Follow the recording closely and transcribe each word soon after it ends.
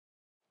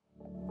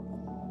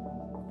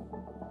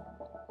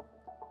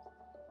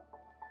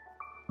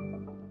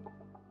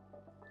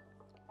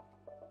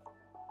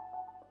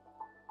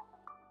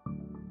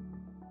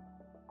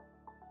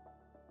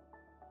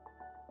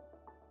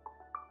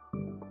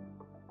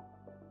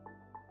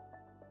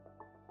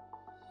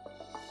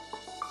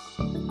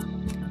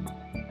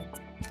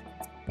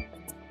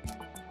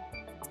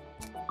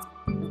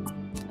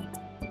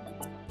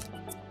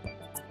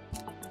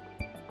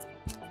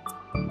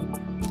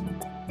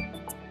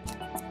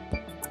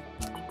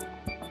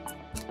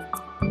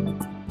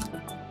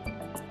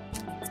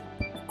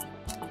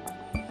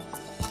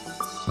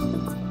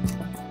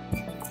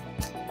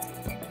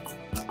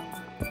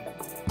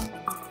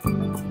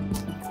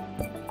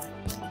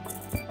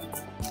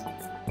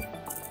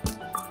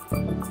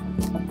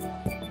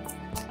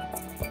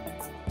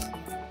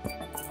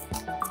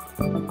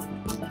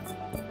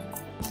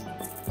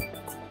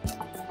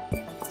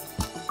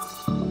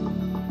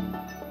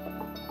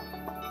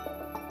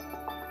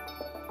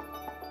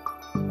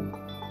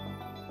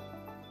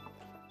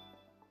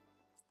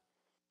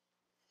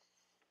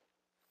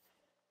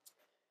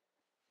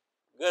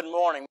Good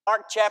morning.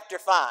 Mark chapter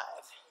 5.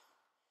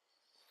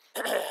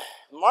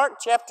 Mark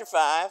chapter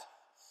 5.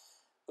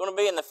 Going to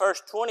be in the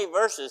first 20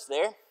 verses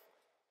there. And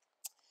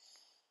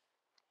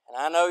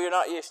I know you're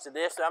not used to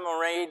this. So I'm going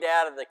to read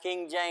out of the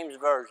King James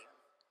Version.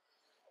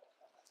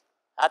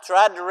 I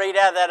tried to read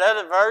out of that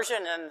other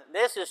version, and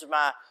this is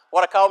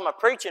what I call my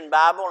preaching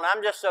Bible, and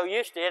I'm just so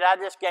used to it, I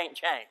just can't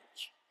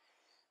change.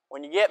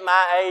 When you get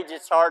my age,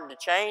 it's hard to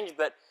change,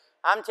 but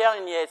I'm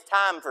telling you, it's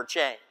time for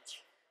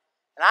change.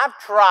 And I've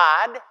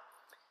tried.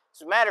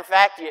 As a matter of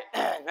fact, you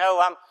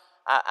know,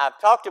 I've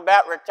talked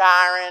about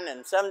retiring,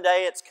 and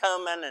someday it's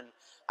coming, and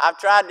I've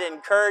tried to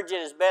encourage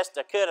it as best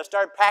I could. I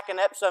started packing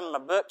up some of my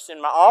books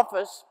in my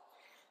office,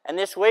 and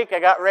this week I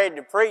got ready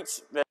to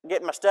preach,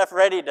 get my stuff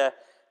ready to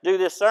do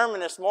this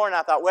sermon this morning.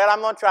 I thought, well, I'm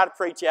going to try to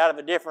preach out of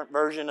a different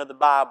version of the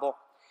Bible,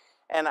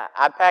 and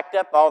I packed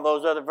up all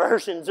those other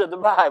versions of the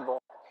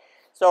Bible.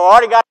 So I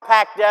already got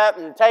packed up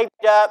and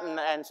taped up,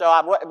 and so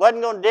I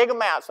wasn't going to dig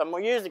them out, so I'm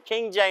going to use the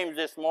King James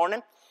this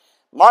morning.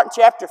 Mark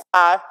chapter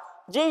 5,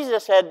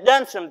 Jesus had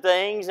done some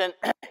things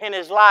in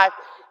his life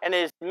and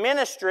his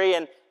ministry,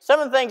 and some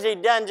of the things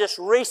he'd done just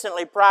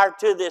recently prior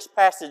to this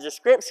passage of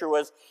Scripture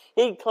was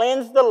he'd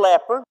cleansed the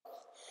leper,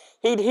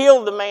 he'd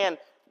healed the man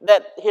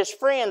that his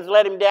friends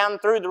let him down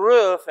through the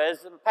roof,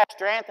 as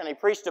Pastor Anthony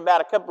preached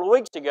about a couple of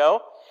weeks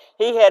ago.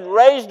 He had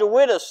raised a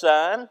widow's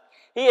son.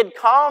 He had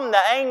calmed the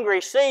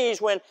angry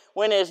seas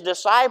when his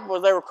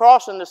disciples, they were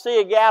crossing the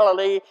Sea of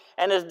Galilee,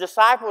 and his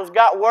disciples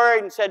got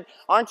worried and said,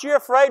 "Aren't you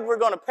afraid we're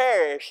going to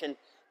perish?" And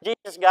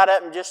Jesus got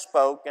up and just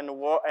spoke, and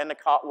the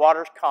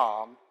waters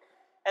calmed.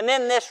 And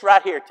then this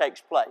right here takes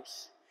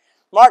place.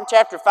 Mark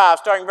chapter 5,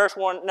 starting verse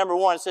number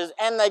 1, says,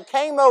 "And they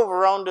came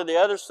over onto the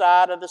other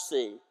side of the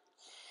sea,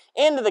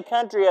 into the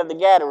country of the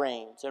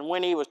Gadarenes. And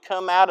when he was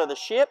come out of the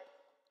ship,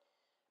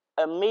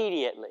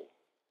 immediately."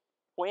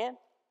 When?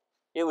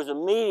 It was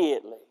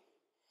immediately.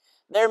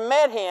 "There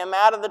met him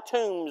out of the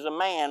tombs a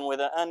man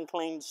with an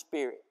unclean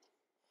spirit,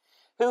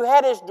 who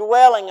had his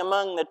dwelling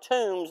among the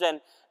tombs, and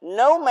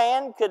no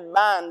man could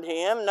bind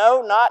him,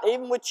 no, not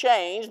even with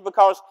chains,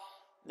 because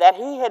that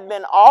he had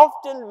been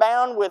often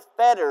bound with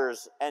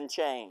fetters and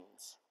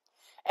chains.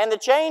 And the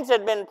chains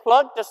had been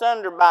plucked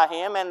asunder by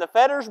him, and the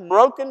fetters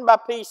broken by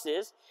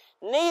pieces,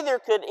 neither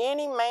could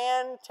any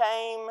man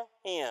tame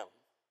him.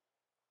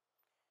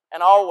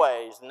 And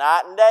always,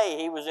 night and day,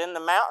 he was in the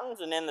mountains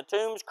and in the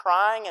tombs,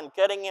 crying and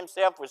cutting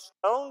himself with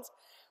stones.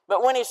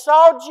 But when he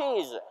saw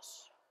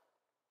Jesus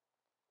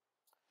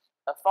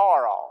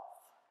afar off,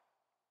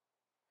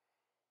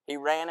 he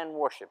ran and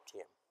worshipped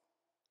him.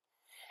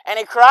 And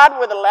he cried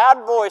with a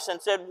loud voice and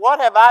said,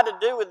 What have I to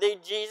do with thee,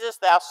 Jesus,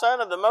 thou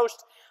Son of the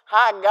Most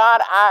High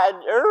God? I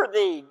adjure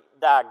thee,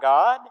 thy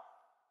God,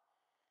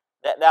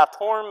 that thou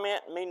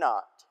torment me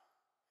not.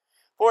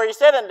 For he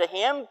said unto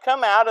him,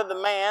 Come out of the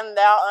man,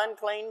 thou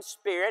unclean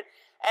spirit.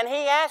 And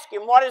he asked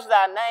him, What is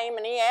thy name?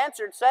 And he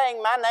answered,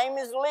 saying, My name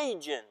is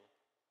Legion,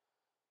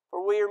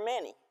 for we are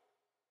many.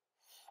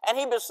 And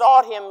he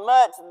besought him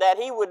much that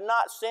he would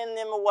not send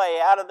them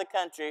away out of the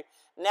country.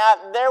 Now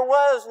there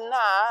was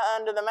nigh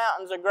unto the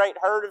mountains a great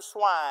herd of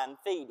swine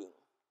feeding.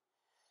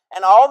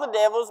 And all the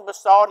devils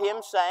besought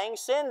him, saying,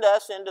 Send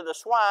us into the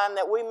swine,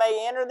 that we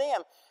may enter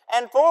them.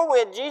 And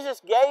forthwith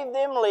Jesus gave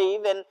them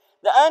leave, and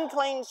the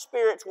unclean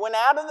spirits went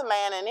out of the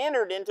man and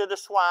entered into the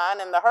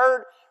swine, and the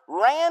herd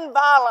ran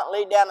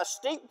violently down a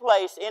steep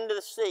place into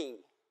the sea.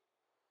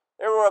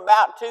 There were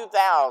about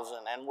 2,000,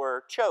 and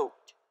were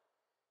choked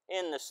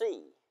in the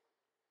sea.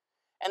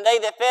 And they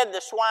that fed the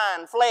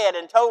swine fled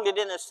and told it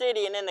in the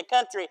city and in the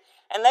country,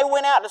 and they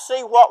went out to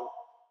see what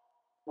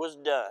was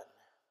done.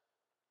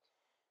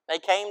 They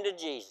came to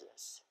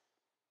Jesus.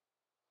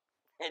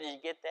 Did you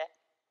get that?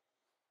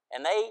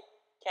 And they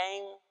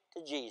came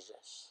to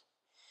Jesus.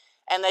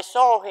 And they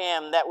saw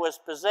him that was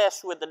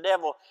possessed with the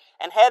devil,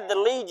 and had the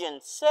legion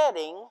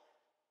sitting,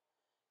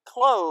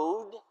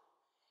 clothed,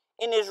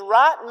 in his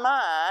right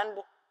mind,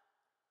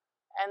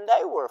 and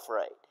they were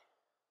afraid.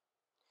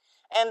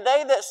 And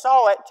they that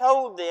saw it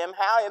told them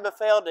how it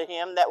befell to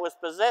him that was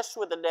possessed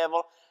with the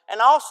devil,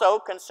 and also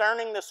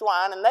concerning the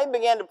swine. And they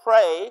began to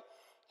pray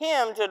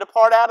him to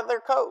depart out of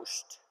their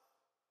coast.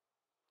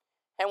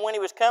 And when he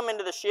was come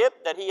into the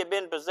ship, that he had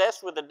been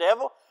possessed with the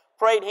devil,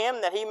 prayed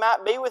him that he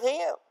might be with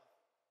him.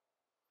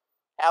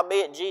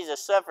 Howbeit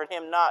Jesus suffered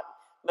him not,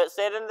 but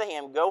said unto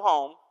him, Go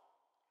home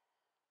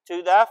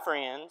to thy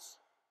friends,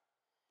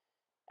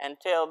 and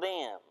tell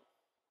them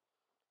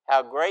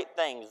how great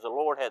things the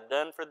Lord hath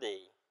done for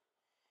thee,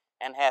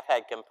 and hath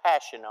had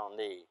compassion on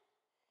thee.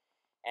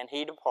 And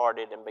he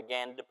departed and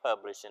began to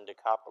publish in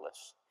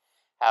Decapolis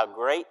how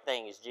great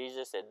things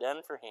Jesus had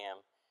done for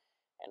him,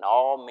 and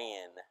all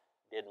men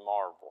did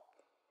marvel.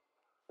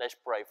 Let's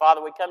pray.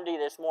 Father, we come to you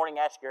this morning,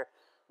 ask your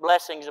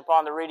blessings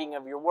upon the reading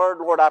of your word.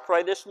 Lord, I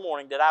pray this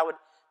morning that I would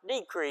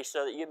decrease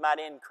so that you might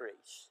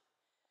increase.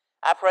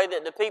 I pray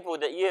that the people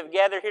that you have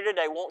gathered here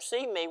today won't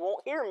see me,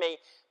 won't hear me,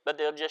 but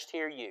they'll just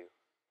hear you.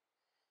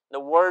 The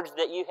words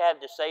that you have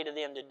to say to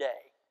them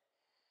today.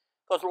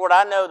 Because, Lord,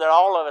 I know that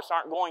all of us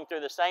aren't going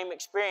through the same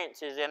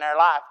experiences in our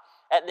life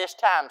at this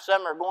time.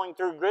 Some are going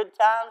through good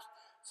times,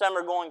 some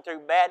are going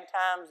through bad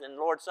times, and,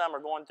 Lord, some are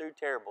going through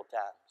terrible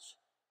times.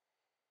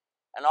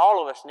 And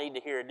all of us need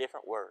to hear a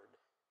different word.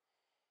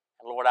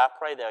 And, Lord, I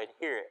pray they would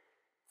hear it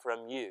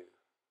from you.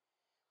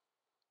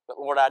 But,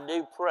 Lord, I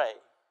do pray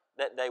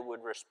that they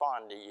would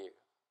respond to you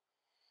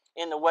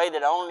in the way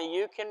that only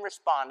you can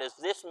respond, as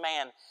this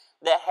man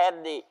that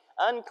had the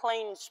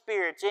unclean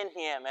spirits in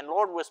him and,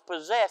 Lord, was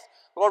possessed.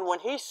 Lord, when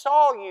he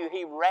saw you,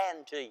 he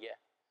ran to you.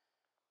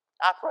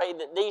 I pray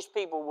that these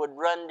people would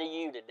run to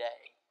you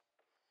today.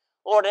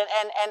 Lord, and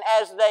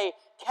as they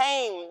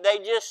came, they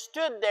just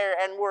stood there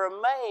and were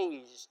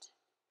amazed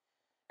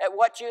at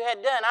what you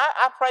had done.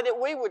 I pray that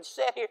we would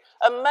sit here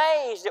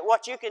amazed at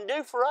what you can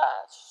do for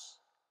us.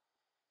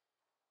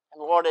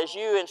 And Lord, as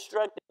you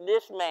instructed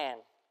this man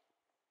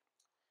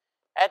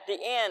at the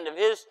end of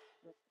his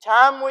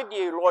time with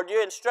you, Lord,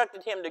 you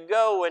instructed him to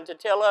go and to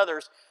tell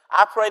others.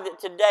 I pray that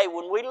today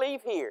when we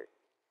leave here,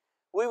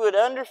 we would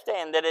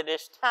understand that it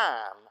is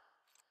time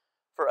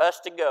for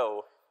us to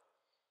go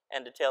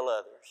and to tell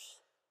others.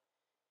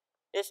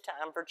 It's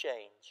time for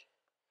change.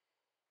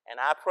 And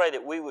I pray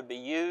that we would be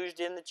used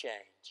in the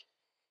change.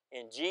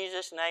 In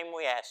Jesus' name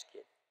we ask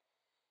it.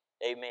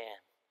 Amen.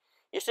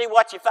 You see,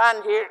 what you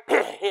find here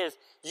is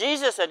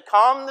Jesus had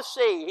calmed the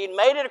sea. He'd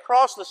made it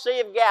across the Sea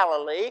of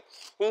Galilee.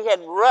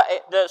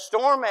 The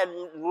storm had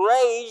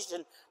raged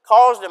and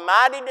caused a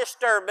mighty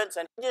disturbance,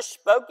 and he just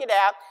spoke it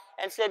out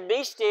and said,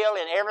 "Be still,"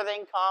 and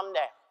everything calmed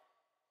down.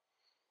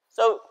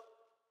 So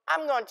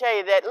I'm going to tell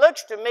you that it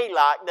looks to me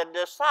like the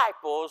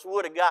disciples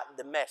would have gotten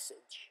the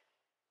message.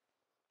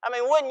 I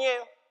mean, wouldn't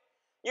you?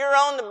 You're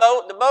on the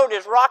boat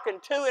is rocking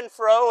to and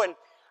fro, and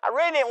I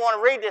really didn't want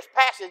to read this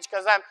passage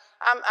because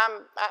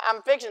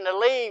I'm fixing to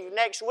leave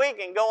next week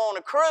and go on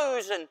a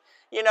cruise, and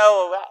you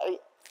know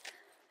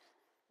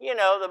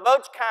the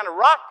boat's kind of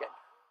rocking.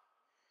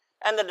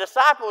 And the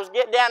disciples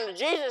get down to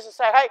Jesus and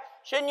say, "Hey,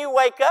 shouldn't you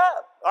wake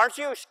up? Aren't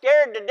you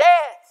scared to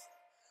death?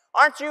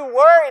 Aren't you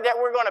worried that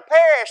we're going to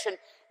perish?" And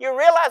you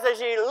realize as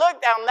you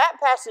look down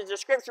that passage of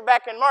Scripture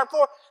back in Mark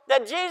 4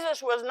 that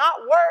Jesus was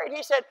not worried.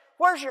 He said,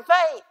 "Where's your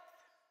faith?"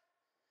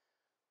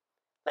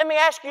 Let me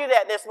ask you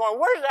that this morning.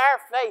 Where's our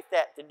faith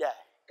at today?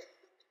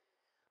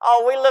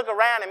 Oh, we look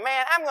around and,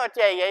 man, I'm going to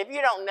tell you, if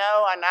you don't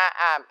know, and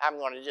I'm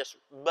going to just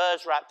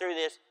buzz right through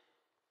this,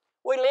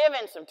 we live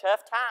in some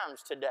tough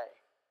times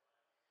today.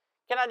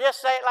 Can I just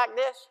say it like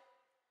this?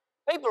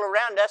 People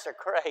around us are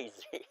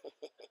crazy.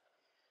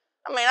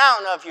 I mean, I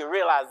don't know if you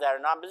realize that or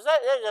not, but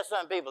there's just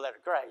some people that are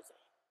crazy.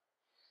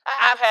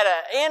 I've had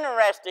an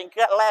interesting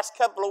last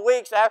couple of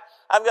weeks.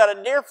 I've got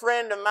a dear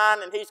friend of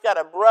mine, and he's got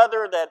a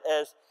brother that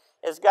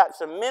has got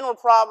some mental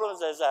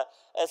problems as a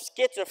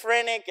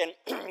schizophrenic, and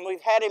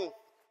we've had him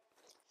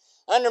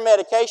under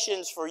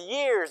medications for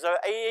years.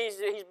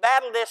 He's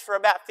battled this for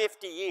about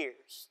 50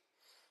 years.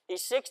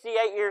 He's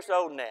 68 years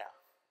old now.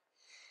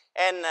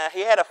 And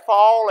he had a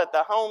fall at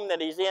the home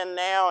that he's in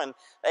now, and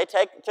they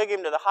took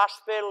him to the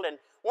hospital. And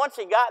once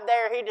he got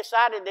there, he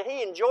decided that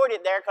he enjoyed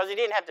it there because he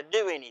didn't have to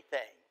do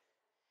anything.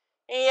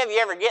 Any of you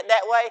ever get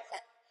that way?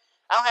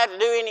 I don't have to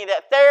do any of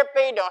that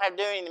therapy, don't have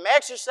to do any of them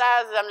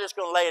exercises, I'm just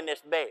going to lay in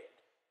this bed.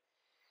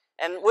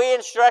 And we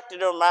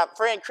instructed him, my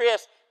friend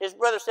Chris, his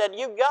brother said,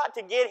 "You've got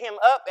to get him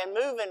up and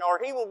moving or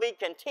he will be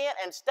content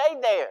and stay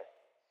there."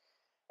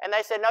 And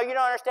they said, "No, you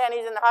don't understand,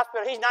 he's in the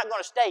hospital, he's not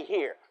going to stay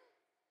here."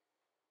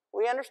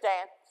 We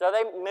understand. So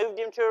they moved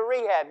him to a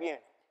rehab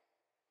unit.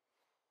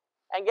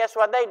 And guess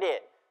what they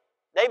did?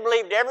 They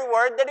believed every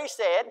word that he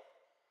said,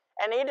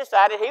 and he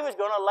decided he was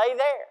going to lay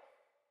there.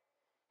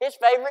 His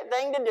favorite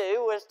thing to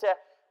do was to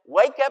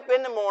wake up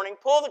in the morning,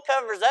 pull the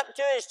covers up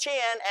to his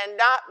chin, and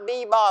not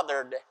be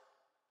bothered.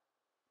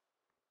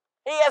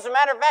 He, as a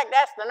matter of fact,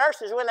 asked the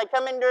nurses when they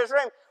come into his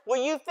room, "Will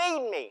you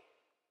feed me?"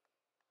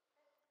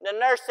 The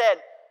nurse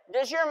said,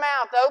 "Does your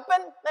mouth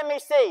open? Let me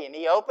see." And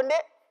he opened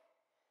it.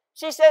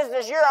 She says,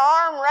 "Does your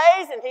arm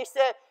raise?" And he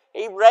said,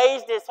 he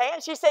raised his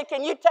hand. She said,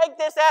 "Can you take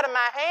this out of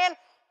my hand?"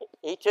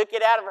 He took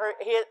it out of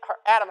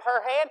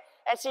her hand,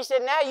 and she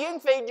said, "Now you can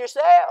feed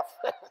yourself."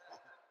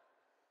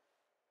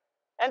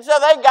 And so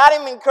they got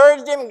him,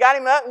 encouraged him, and got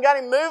him up and got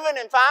him moving.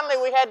 And finally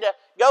we had to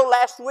go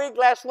last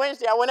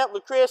Wednesday, I went up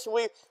with Chris, and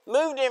we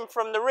moved him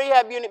from the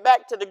rehab unit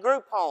back to the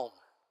group home.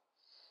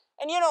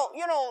 And you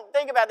don't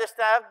think about this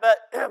stuff,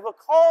 but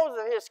because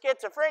of his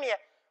schizophrenia,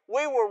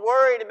 we were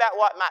worried about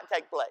what might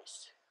take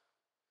place.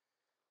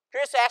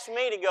 Chris asked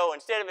me to go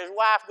instead of his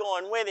wife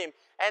going with him.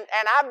 And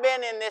I've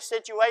been in this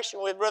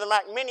situation with Brother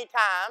Mike many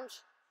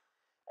times.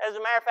 As a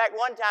matter of fact,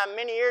 one time,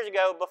 many years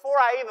ago, before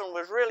I even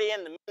was really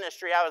in the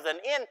ministry, I was an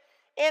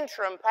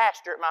interim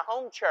pastor at my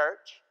home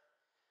church.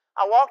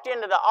 I walked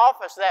into the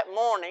office that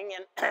morning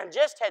and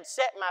just had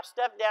set my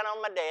stuff down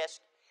on my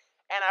desk,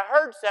 and I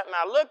heard something.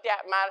 I looked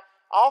at my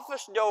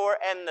office door,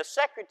 and the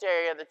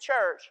secretary of the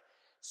church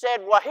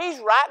said, "Well, he's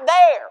right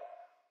there."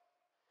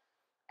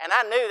 And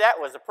I knew that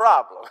was a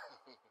problem.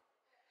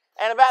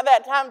 And about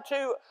that time,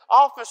 two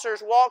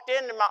officers walked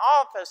into my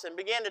office and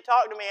began to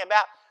talk to me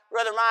about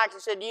Brother Mike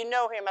and said, "Do you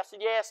know him?" I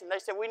said, "Yes." And they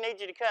said, "We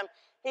need you to come.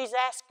 He's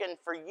asking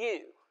for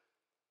you."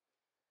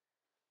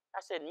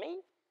 I said,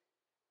 "Me?"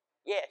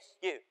 "Yes,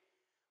 you."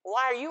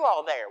 "Why are you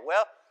all there?"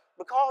 "Well,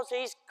 because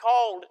he's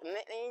called," and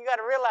you got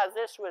to realize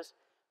this was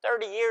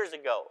 30 years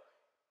ago.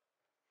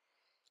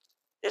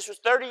 This was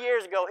 30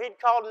 years ago. He'd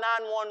called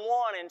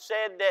 911 and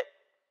said that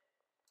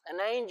an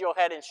angel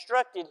had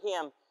instructed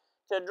him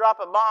to drop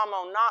a bomb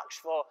on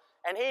Knoxville,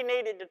 and he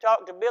needed to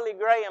talk to Billy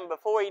Graham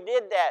before he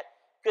did that.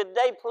 Could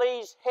they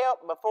please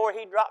help before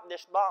he dropped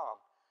this bomb?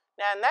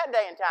 Now, in that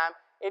day and time,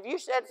 if you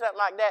said something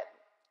like that,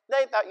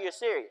 they thought you were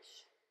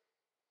serious.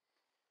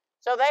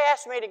 So they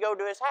asked me to go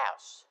to his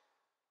house.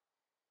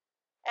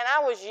 And I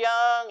was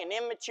young and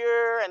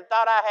immature and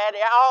thought I had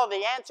all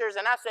the answers,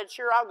 and I said,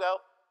 "Sure, I'll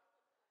go."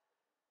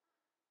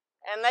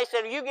 And they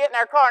said, "You get in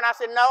our car." And I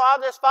said, "No,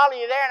 I'll just follow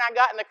you there." And I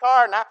got in the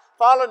car, and I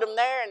followed them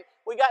there, and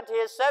we got to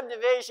his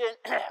subdivision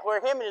where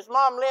him and his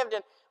mom lived,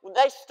 and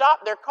they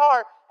stopped their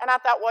car, and I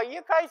thought, "Well,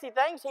 you crazy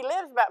things, he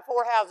lives about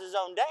 4 houses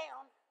on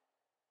down."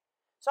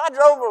 So I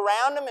drove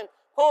around them and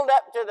pulled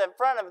up to the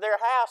front of their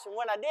house, and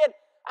when I did,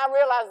 I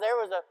realized there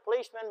was a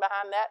policeman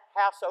behind that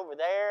house over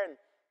there, and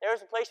there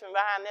was a policeman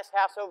behind this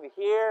house over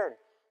here, and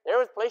there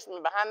was a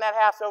policeman behind that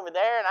house over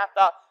there, and I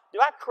thought,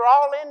 do I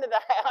crawl into the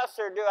house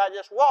or do I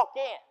just walk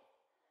in?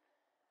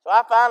 So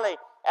I finally,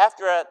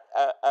 after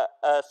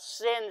a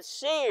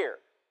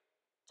sincere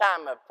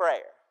time of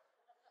prayer,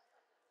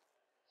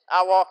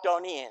 I walked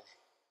on in.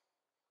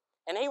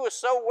 And he was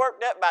so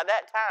worked up by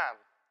that time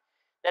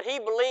that he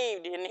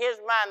believed in his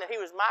mind that he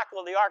was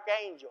Michael the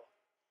archangel,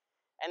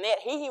 and that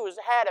he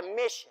had a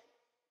mission.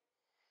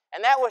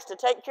 And that was to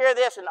take care of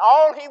this, and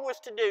all he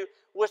was to do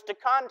was to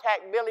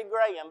contact Billy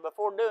Graham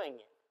before doing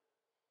it.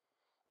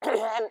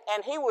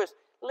 and he was,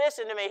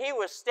 listen to me, he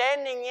was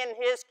standing in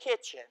his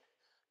kitchen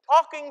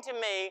talking to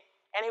me,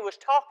 and he was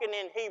talking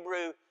in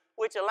Hebrew,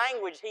 which is a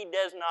language he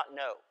does not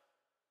know.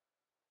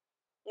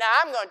 Now,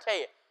 I'm going to tell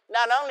you,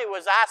 not only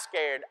was I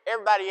scared,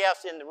 everybody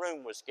else in the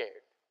room was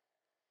scared.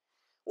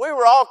 We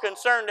were all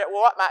concerned at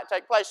what might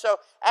take place. So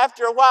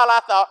after a while,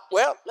 I thought,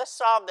 well, let's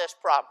solve this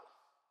problem.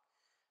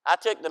 I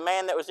took the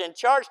man that was in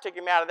charge, took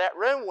him out of that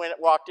room,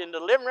 walked into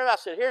the living room. I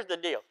said, "Here's the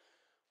deal.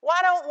 Why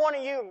don't one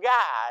of you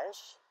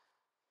guys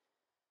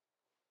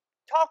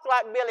talk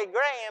like Billy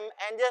Graham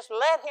and just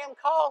let him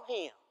call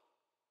him?"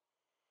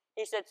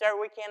 He said, "Sir,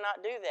 we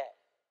cannot do that.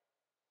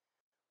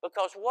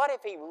 Because what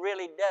if he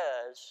really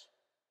does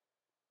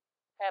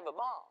have a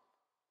bomb?"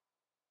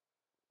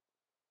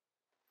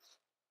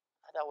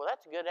 I thought, well,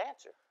 that's a good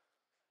answer.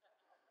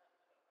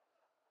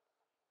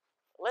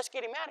 Let's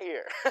get him out of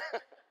here.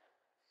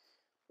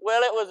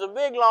 Well, it was a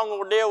big, long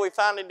ordeal. We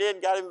finally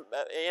got him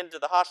into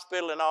the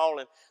hospital and all,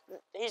 and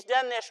he's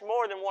done this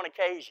more than one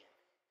occasion.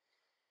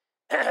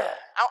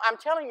 I'm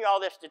telling you all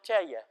this to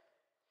tell you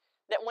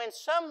that when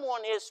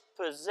someone is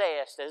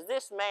possessed, as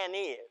this man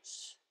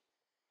is,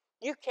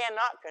 you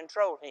cannot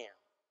control him.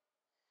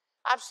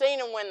 I've seen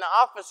him when the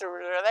officers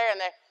were there and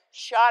they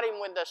shot him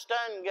with a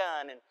stun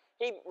gun, and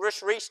he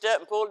just reached up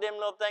and pulled them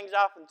little things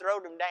off and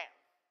threw them down.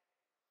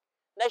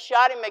 They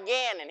shot him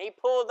again, and he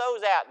pulled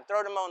those out and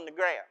threw them on the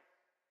ground.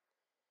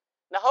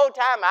 The whole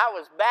time I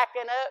was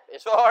backing up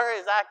as far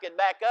as I could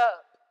back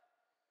up.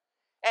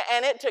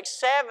 And it took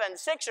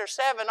 6 or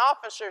 7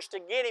 officers to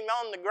get him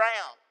on the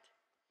ground.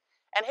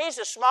 And he's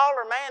a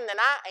smaller man than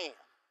I am.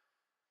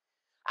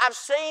 I've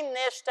seen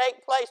this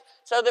take place,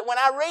 so that when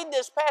I read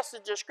this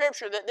passage of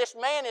Scripture that this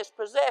man is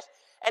possessed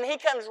and he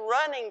comes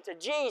running to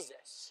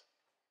Jesus,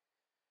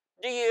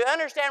 do you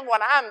understand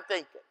what I'm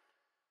thinking?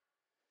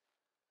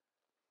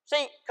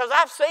 See, because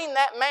I've seen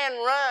that man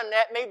run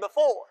at me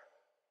before.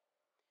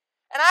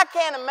 And I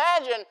can't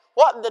imagine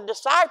what the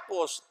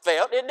disciples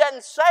felt. It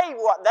doesn't say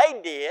what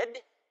they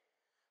did,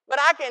 but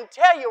I can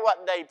tell you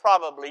what they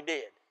probably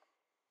did.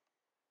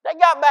 They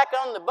got back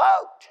on the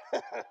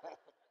boat.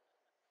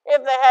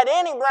 If they had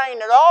any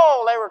brain at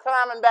all, they were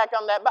climbing back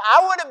on that boat.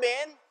 I would have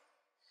been.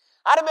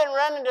 I'd have been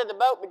running to the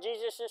boat, but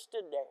Jesus just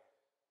stood there.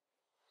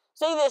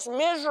 See, this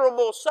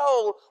miserable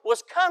soul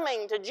was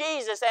coming to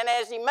Jesus, and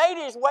as he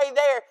made his way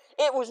there,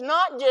 it was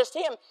not just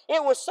him.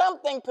 It was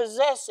something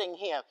possessing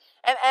him.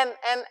 And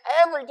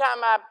every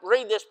time I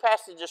read this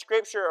passage of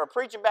Scripture or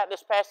preach about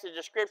this passage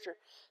of Scripture,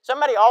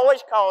 somebody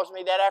always calls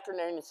me that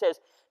afternoon and says,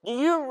 "Do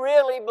you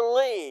really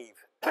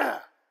believe?"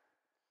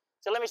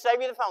 So let me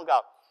save you the phone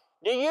call.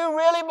 "Do you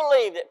really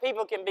believe that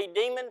people can be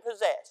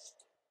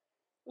demon-possessed?"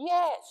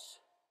 "Yes."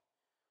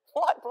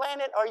 "What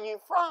planet are you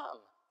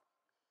from?"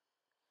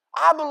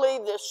 "I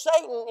believe that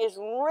Satan is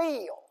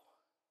real.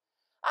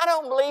 I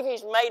don't believe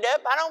he's made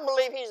up. I don't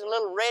believe he's a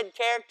little red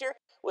character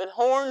with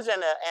horns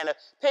and a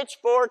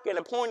pitchfork and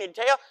a pointed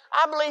tail.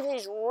 I believe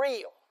he's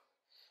real.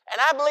 And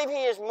I believe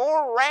he is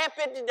more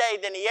rampant today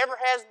than he ever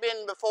has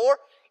been before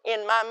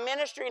in my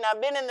ministry. And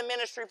I've been in the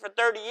ministry for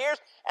 30 years,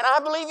 and I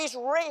believe he's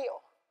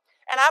real.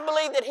 And I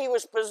believe that he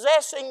was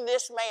possessing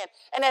this man.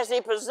 And as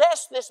he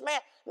possessed this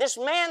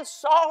man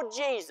saw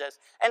Jesus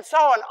and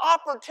saw an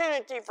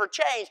opportunity for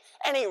change,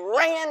 and he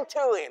ran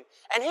to him.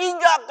 And he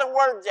got the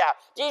words out.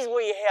 Jesus,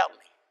 will you help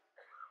me?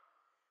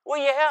 Will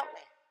you help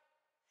me?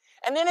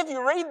 And then if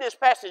you read this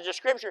passage of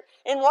Scripture,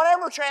 in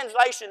whatever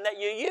translation that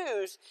you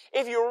use,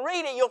 if you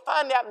read it, you'll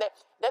find out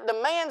that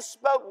the man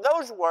spoke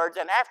those words,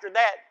 and after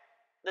that,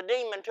 the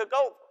demon took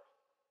over.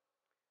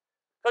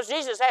 Because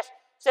Jesus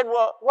said,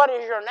 well, what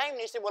is your name? And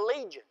he said, well,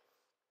 Legion.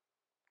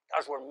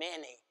 Because we're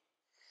many.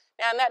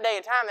 Now, in that day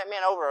and time, that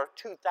meant over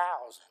 2,000.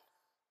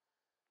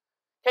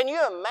 Can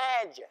you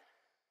imagine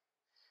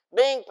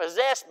being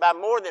possessed by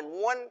more than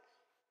one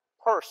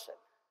person?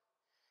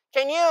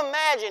 Can you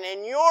imagine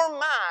in your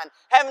mind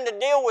having to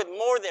deal with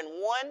more than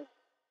one?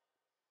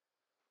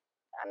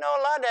 I know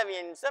a lot of you,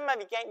 and some of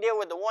you can't deal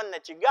with the one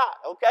that you got,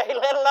 okay?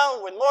 Let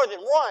alone with more than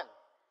one.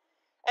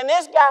 And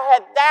this guy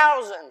had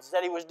thousands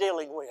that he was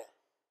dealing with.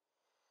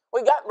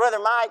 We got Brother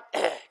Mike,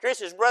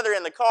 Chris's brother,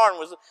 in the car and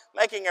was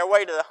making our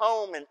way to the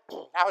home, and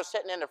I was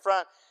sitting in the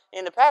front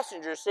in the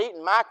passenger seat,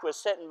 and Mike was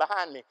sitting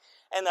behind me.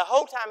 And the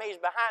whole time he's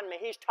behind me,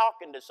 he's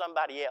talking to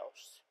somebody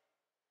else.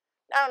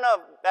 I don't know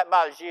if that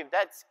bothers you, but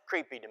that's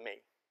creepy to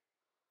me.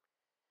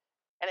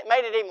 And it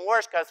made it even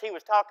worse because he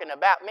was talking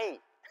about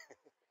me.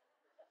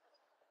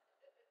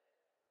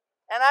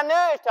 And I knew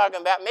he was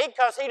talking about me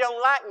because he don't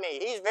like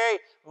me. He's very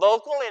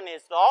vocal in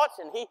his thoughts,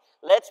 and he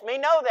lets me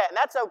know that, and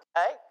that's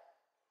okay.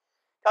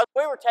 Because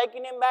we were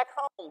taking him back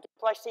home to a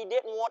place he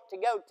didn't want to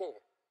go to.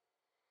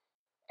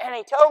 And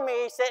he told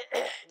me, he said,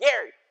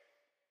 Gary,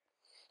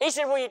 he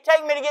said, will you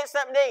take me to get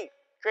something to eat?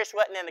 Chris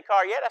wasn't in the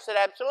car yet. I said,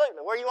 absolutely.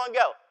 Where do you want to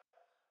go?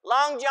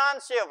 Long John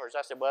Silver's.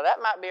 I said, well,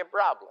 that might be a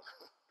problem.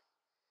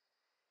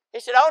 He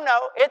said, oh,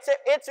 no, it's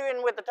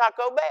in with the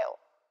Taco Bell.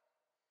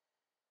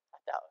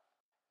 I thought,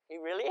 he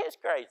really is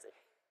crazy.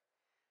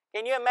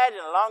 Can you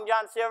imagine a Long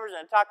John Silver's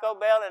and a Taco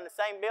Bell in the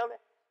same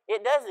building?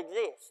 It does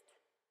exist.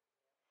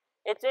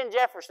 It's in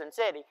Jefferson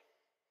City.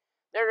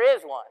 There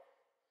is one.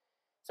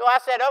 So I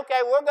said, okay,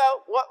 we'll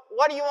go.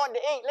 What do you want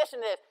to eat? Listen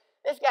to this.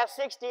 This guy's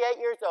 68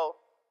 years old,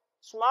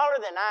 smaller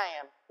than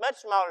I am,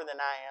 much smaller than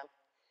I am.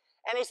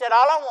 And he said,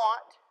 all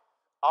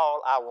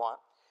I want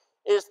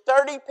is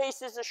 30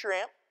 pieces of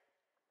shrimp,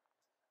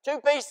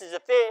 2 pieces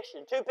of fish,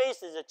 and 2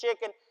 pieces of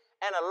chicken,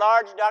 and a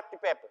large Dr.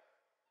 Pepper.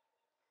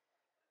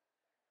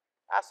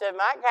 I said,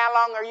 Mike, how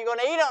long are you going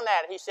to eat on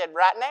that? He said,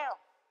 right now.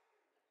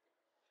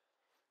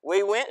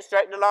 We went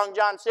straight to Long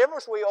John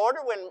Silver's. We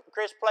ordered. When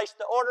Chris placed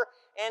the order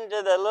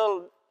into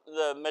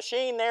the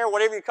machine there,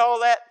 whatever you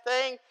call that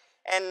thing,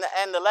 and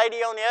the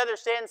lady on the other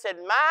end said,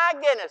 my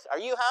goodness, are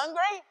you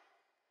hungry?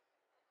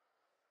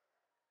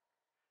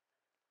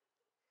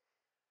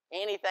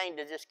 Anything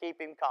to just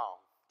keep him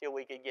calm till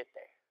we could get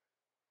there.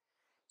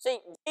 See,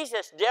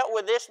 Jesus dealt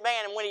with this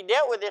man, and when he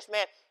dealt with this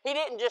man, he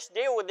didn't just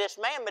deal with this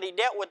man, but he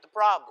dealt with the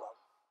problem.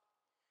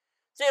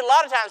 See, a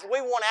lot of times we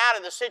want out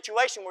of the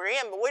situation we're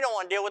in, but we don't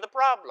want to deal with the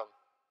problem.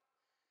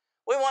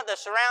 We want the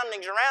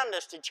surroundings around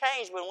us to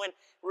change, but when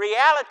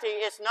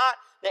reality, it's not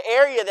the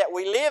area that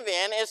we live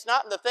in, it's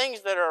not the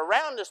things that are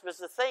around us, but it's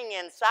the thing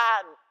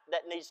inside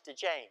that needs to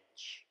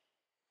change.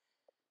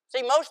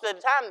 See, most of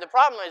the time the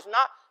problem is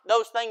not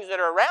those things that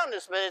are around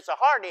us, but it's a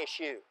heart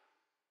issue.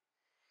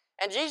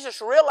 And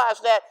Jesus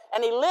realized that,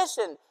 and he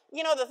listened.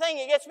 You know, the thing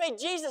that gets me,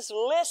 Jesus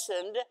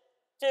listened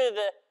to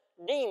the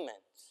demons.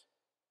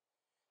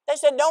 They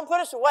said, don't put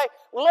us away.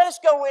 Well, let us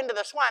go into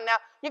the swine. Now,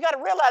 you got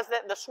to realize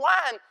that the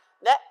swine,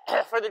 that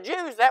for the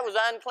Jews, that was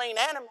an unclean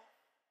animal.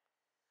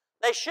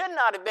 They should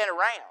not have been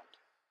around.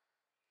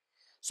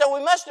 So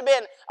we must have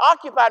been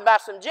occupied by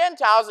some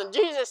Gentiles, and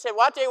Jesus said,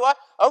 well, I'll tell you what,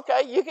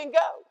 okay, you can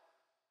go.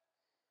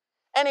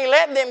 And he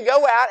let them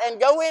go out and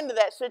go into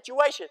that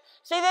situation.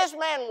 See, this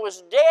man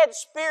was dead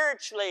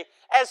spiritually,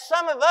 as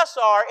some of us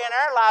are in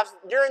our lives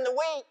during the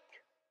week.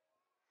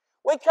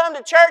 We come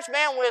to church,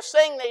 man, we'll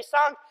sing these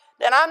songs,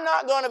 that I'm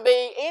not going to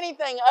be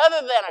anything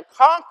other than a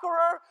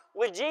conqueror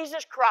with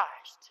Jesus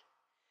Christ.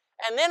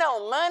 And then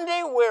on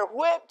Monday, we're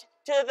whipped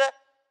to the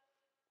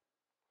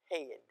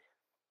head.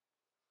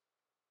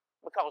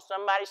 Because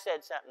somebody said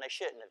something they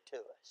shouldn't have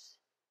to us.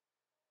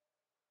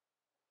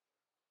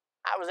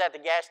 I was at the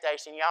gas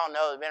station. Y'all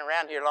know, they've been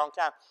around here a long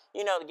time.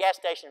 You know, the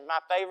gas station is my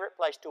favorite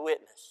place to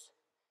witness.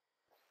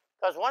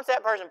 Because once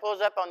that person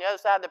pulls up on the other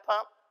side of the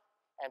pump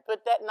and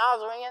put that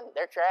nozzle in,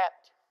 they're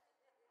trapped.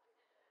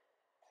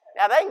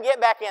 Now, they can get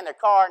back in their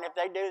car, and if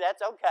they do, that's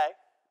okay.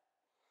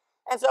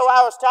 And so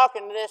I was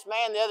talking to this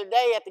man the other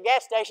day at the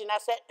gas station. I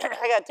said,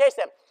 I got to tell you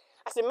something.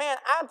 I said, man,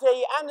 I'll tell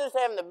you, I'm just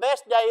having the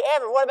best day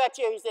ever. What about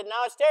you? He said, no,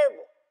 it's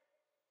terrible.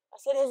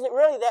 I said, is it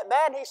really that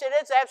bad? He said,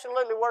 it's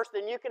absolutely worse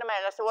than you can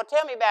imagine. I said, well,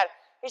 tell me about it.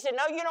 He said,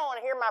 no, you don't want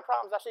to hear my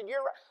problems. I said,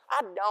 you're right.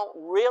 I don't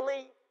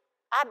really.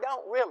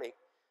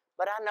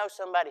 but I know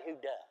somebody who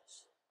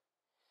does.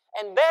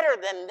 And better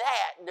than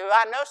that, do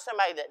I know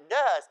somebody that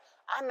does?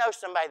 I know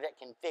somebody that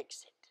can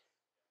fix it.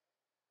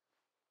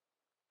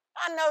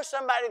 I know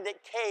somebody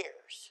that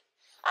cares.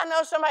 I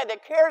know somebody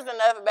that cares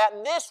enough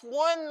about this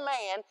one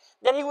man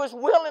that he was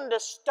willing to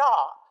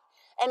stop.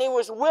 And he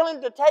was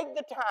willing to take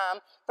the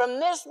time from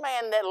this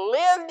man that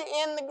lived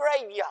in the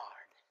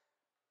graveyard.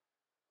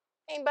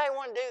 Anybody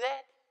want to do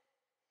that?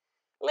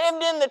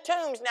 Lived in the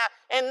tombs. Now,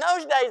 in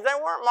those days,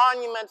 there weren't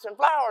monuments and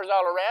flowers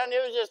all around.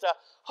 It was just a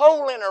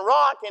hole in a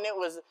rock, and it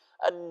was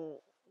a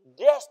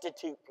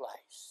destitute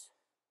place.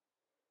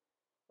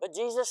 But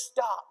Jesus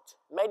stopped,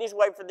 made his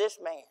way for this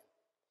man.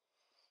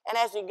 And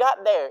as he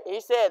got there,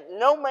 he said,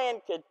 no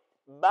man could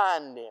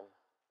bind him.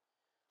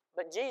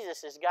 But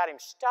Jesus has got him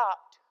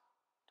stopped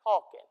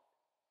talking.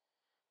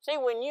 See,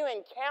 when you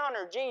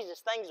encounter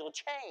Jesus, things will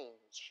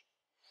change.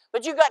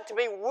 But you got to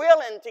be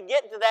willing to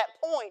get to that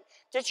point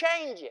to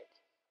change it.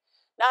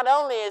 Not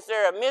only is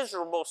there a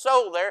miserable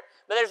soul there,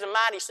 but there's a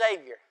mighty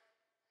Savior.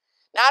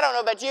 Now, I don't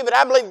know about you, but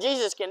I believe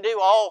Jesus can do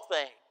all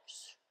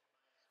things.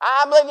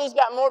 I believe he's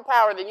got more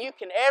power than you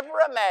can ever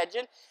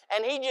imagine.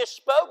 And he just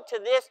spoke to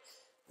this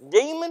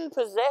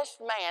demon-possessed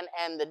man,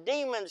 and the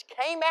demons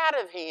came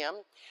out of him,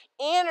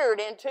 entered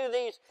into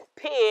these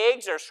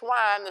pigs or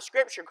swine, the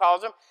scripture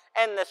calls them,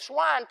 and the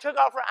swine took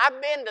off.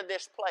 I've been to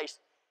this place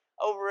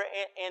over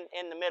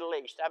in the Middle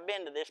East. I've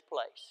been to this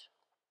place.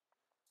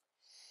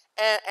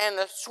 And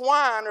the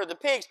swine or the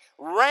pigs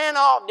ran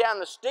off down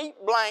the steep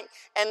bank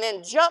and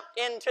then jumped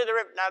into the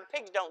river. Now, the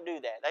pigs don't do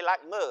that. They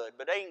like mud,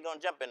 but they ain't going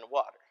to jump in the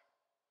water.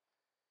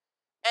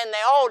 And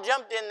they all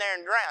jumped in there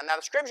and drowned. Now,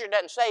 the scripture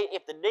doesn't say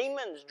if the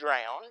demons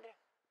drowned,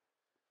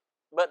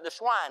 but the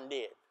swine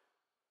did.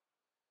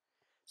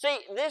 See,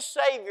 this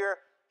Savior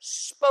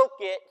spoke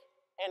it,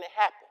 and it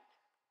happened.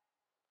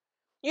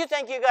 You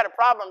think you got a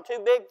problem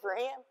too big for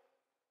him?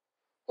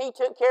 He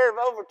took care of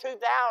over 2,000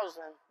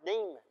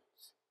 demons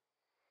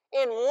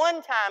in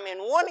one time, in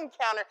one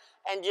encounter,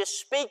 and just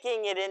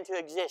speaking it into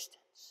existence.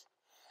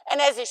 And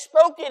as he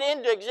spoke it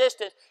into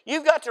existence,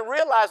 you've got to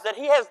realize that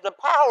he has the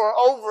power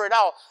over it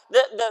all.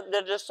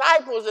 The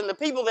disciples and the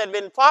people that had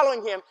been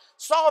following him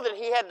saw that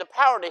he had the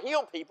power to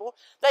heal people.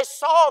 They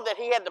saw that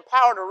he had the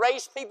power to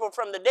raise people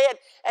from the dead.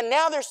 And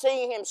now they're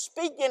seeing him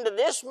speak into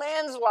this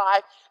man's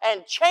life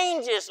and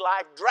change his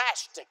life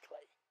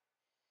drastically.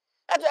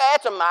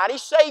 That's a mighty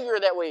Savior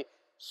that we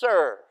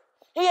serve.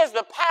 He has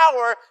the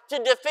power to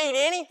defeat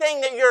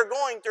anything that you're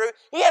going through.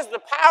 He has the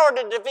power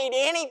to defeat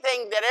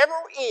anything that ever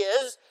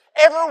is,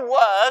 ever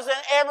was,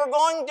 and ever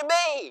going to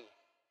be.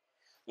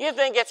 You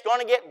think it's going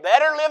to get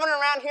better living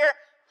around here?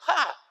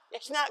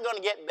 It's not going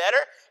to get better.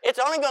 It's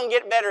only going to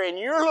get better in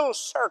your little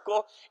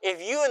circle if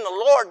you and the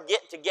Lord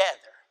get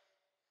together.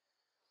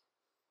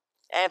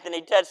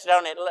 Anthony touched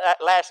on it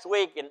last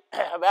week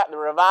about the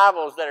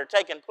revivals that are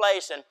taking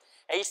place, and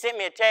he sent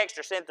me a text,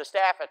 or sent the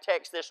staff a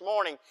text this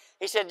morning.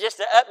 He said just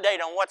an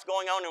update on what's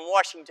going on in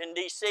Washington,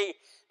 D.C.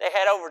 They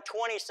had over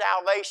 20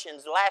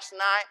 salvations last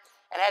night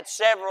and had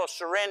several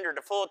surrender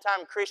to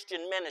full-time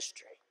Christian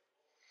ministry.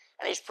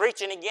 And he's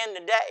preaching again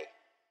today.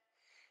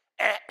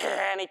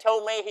 And he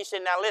told me, he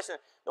said, now listen,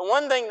 the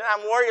one thing that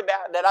I'm worried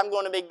about that I'm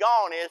going to be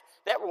gone is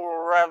that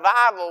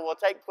revival will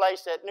take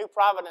place at New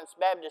Providence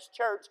Baptist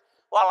Church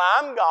while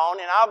I'm gone,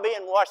 and I'll be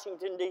in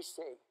Washington,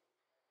 D.C.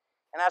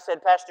 And I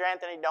said, Pastor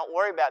Anthony, don't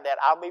worry about that.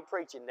 I'll be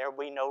preaching. There will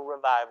be no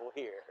revival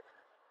here.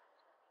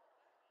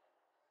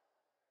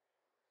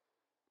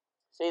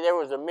 See, there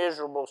was a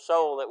miserable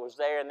soul that was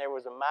there, and there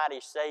was a mighty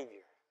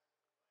Savior.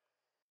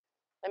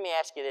 Let me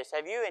ask you this.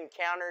 Have you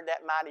encountered that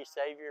mighty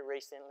Savior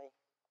recently?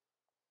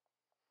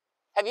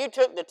 Have you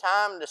took the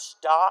time to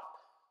stop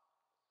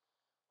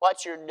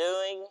what you're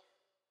doing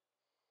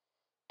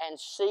and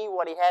see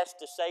what he has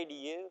to say to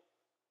you?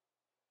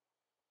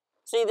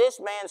 See, this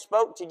man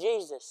spoke to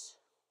Jesus.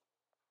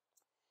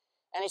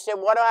 And he said,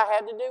 what do I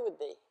have to do with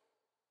thee?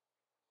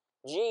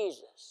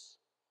 Jesus,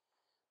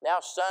 thou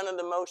Son of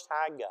the Most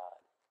High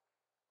God,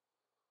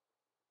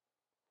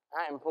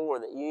 I implore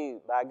that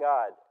you, by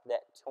God,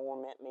 that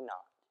torment me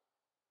not.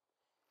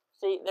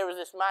 See, there was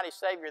this mighty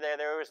Savior there.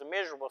 There was a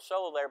miserable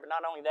soul there, but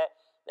not only that,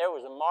 there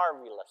was a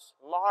marvelous,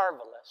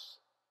 marvelous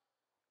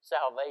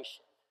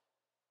salvation.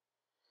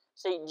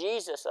 See,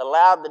 Jesus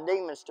allowed the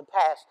demons to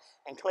pass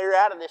and clear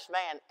out of this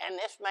man. And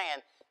this man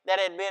that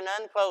had been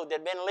unclothed,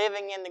 had been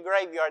living in the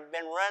graveyard, had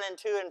been running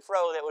to and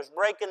fro, that was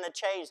breaking the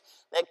chains,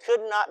 that could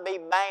not be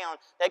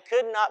bound, that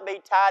could not be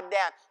tied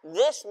down.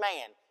 This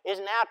man is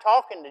now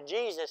talking to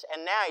Jesus,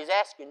 and now he's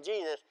asking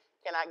Jesus,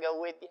 can I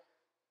go with you?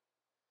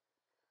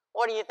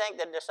 What do you think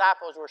the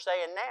disciples were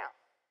saying now?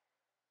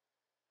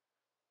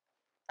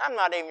 I'm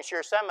not even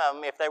sure some of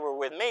them, if they were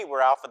with me,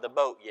 were off of the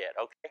boat yet,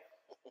 okay?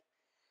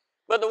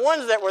 But the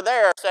ones that were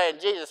there are saying,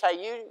 Jesus, hey,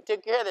 you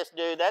took care of this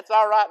dude. That's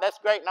all right. That's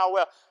great and all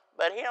well.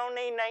 But you don't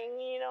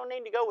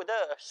need to go with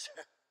us.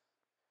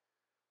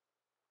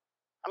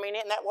 I mean,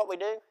 isn't that what we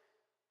do?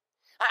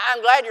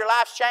 I'm glad your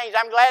life's changed.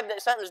 I'm glad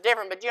that something's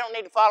different, but you don't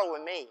need to follow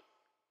with me.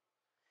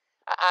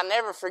 I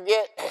never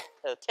forget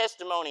the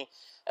testimony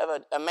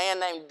of a man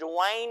named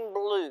Dwayne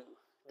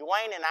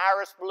and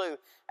Iris Blue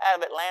out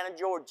of Atlanta,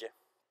 Georgia.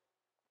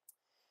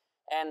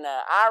 And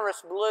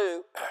Iris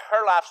Blue,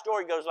 her life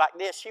story goes like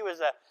this. She was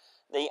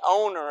the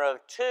owner of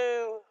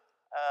 2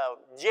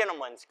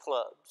 gentlemen's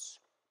clubs.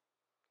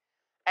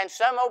 And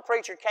some old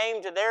preacher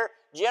came to their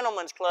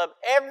gentlemen's club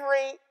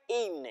every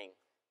evening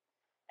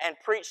and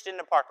preached in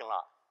the parking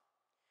lot.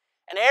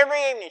 And every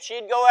evening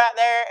she'd go out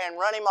there and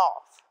run him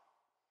off.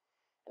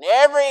 And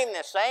every evening,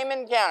 the same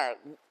encounter.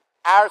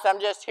 Iris, I'm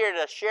just here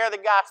to share the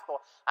gospel.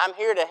 I'm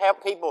here to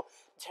help people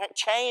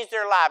change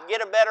their life,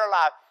 get a better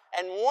life.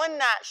 And one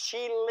night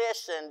she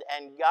listened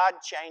and God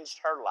changed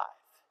her life.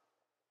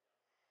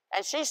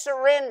 And she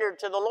surrendered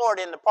to the Lord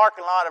in the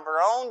parking lot of her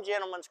own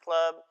gentleman's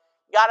club,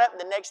 got up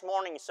the next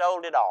morning and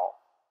sold it all.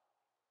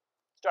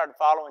 Started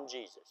following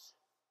Jesus.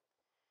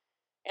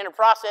 In the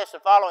process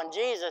of following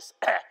Jesus,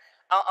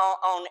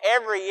 on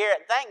every year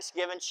at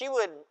Thanksgiving, she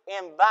would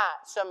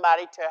invite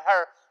somebody to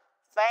her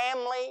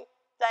family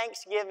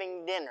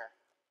Thanksgiving dinner.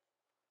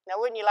 Now,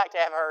 wouldn't you like to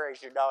have her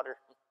as your daughter?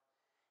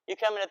 You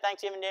coming to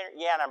Thanksgiving dinner?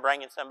 Yeah, and I'm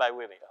bringing somebody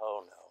with me.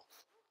 Oh, no.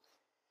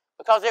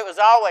 Because it was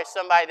always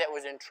somebody that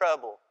was in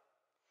trouble.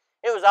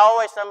 It was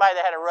always somebody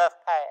that had a rough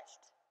past.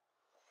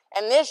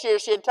 And this year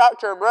she had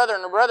talked to her brother,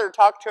 and her brother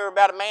talked to her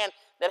about a man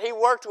that he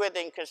worked with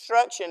in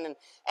construction.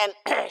 And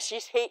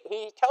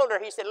he told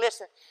her, he said,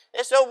 listen,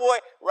 this old boy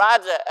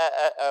rides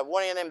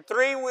one of them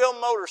 3-wheel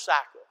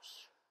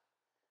motorcycles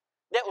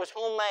that was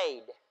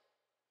homemade.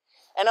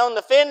 And on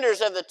the fenders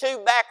of the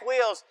 2 back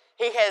wheels,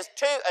 he has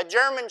a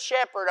German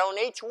Shepherd on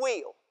each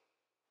wheel.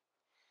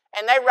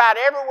 And they ride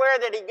everywhere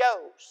that he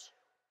goes.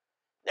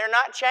 They're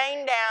not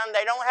chained down.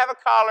 They don't have a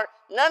collar.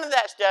 None of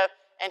that stuff.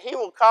 And he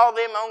will call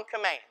them on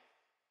command.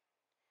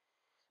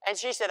 And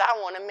she said, I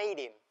want to meet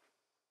him.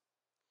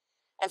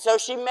 And so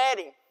she met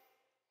him.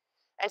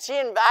 And she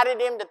invited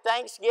him to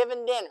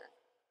Thanksgiving dinner.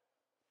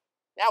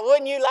 Now,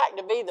 wouldn't you like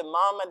to be the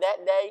mama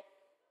that day?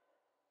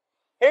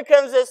 Here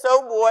comes this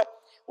old boy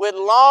with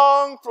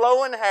long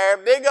flowing hair,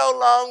 big old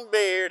long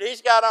beard.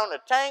 He's got on a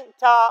tank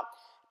top,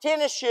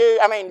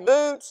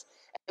 boots,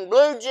 and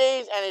blue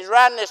jeans, and he's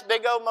riding this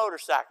big old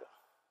motorcycle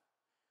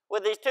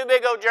with these 2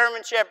 big old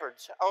German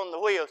Shepherds on the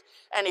wheels.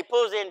 And he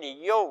pulls into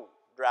your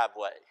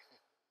driveway.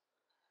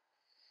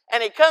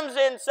 And he comes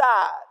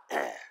inside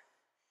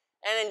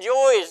and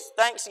enjoys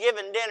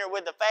Thanksgiving dinner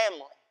with the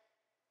family.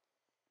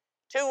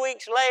 2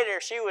 weeks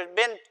later, she was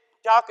been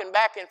talking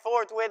back and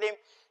forth with him,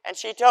 and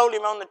she told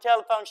him on the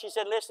telephone, she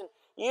said, listen,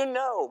 you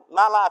know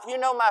my life, you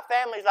know my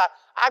family's life.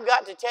 I've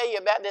got to tell you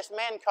about this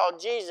man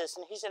called Jesus.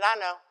 And he said, I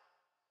know.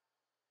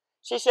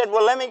 She said,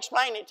 well, let me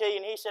explain it to you.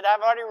 And he said,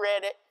 I've already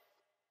read it.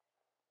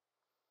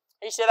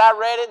 He said, I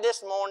read it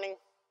this morning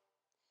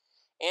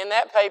in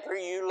that paper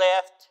you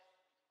left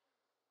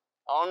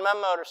on my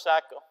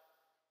motorcycle.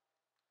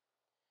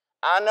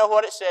 I know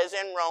what it says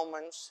in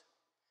Romans.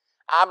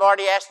 I've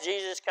already asked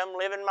Jesus to come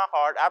live in my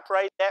heart. I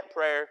prayed that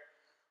prayer.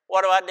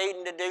 What do I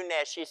need to do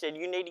next? She said,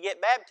 you need to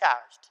get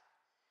baptized.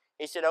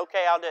 He said,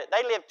 okay, I'll do it.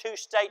 They lived 2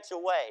 states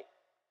away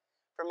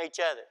from each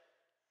other.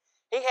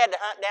 He had to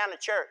hunt down a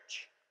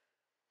church.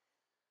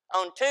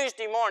 On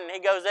Tuesday morning, he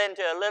goes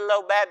into a little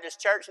old Baptist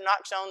church,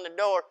 knocks on the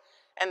door,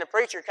 and the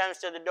preacher comes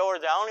to the door,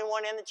 the only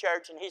one in the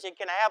church, and he said,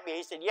 can I help you?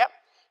 He said, yep.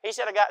 He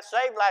said, I got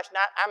saved last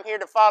night. I'm here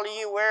to follow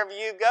you wherever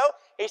you go.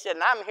 He said,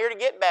 and I'm here to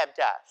get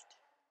baptized.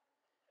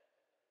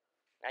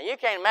 Now, you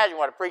can't imagine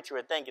what a preacher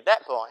would think at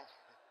that point.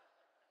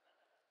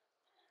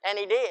 And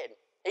he did.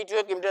 He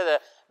took him to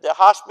the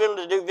hospital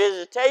to do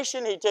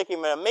visitation. He took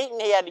him to a meeting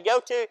he had to go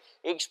to.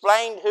 He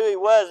explained who he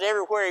was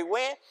everywhere he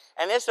went.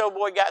 And this old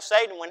boy got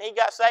saved. And when he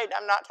got saved,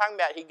 I'm not talking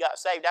about he got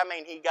saved. I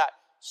mean he got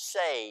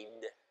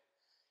saved.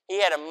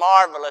 He had a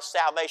marvelous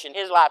salvation.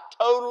 His life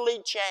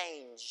totally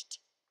changed.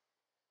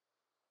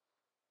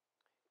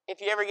 If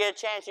you ever get a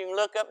chance, you can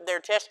look up their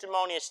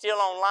testimony. It's still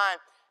online.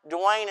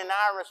 Dwayne and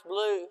Iris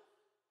Blue.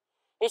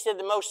 He said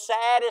the most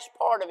saddest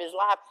part of his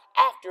life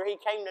after he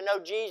came to know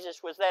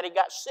Jesus was that he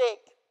got sick.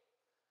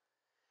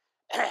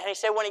 He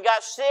said when he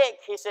got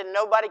sick, he said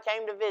nobody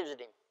came to visit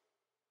him.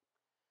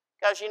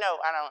 Because, you know,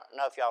 I don't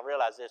know if y'all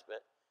realize this,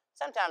 but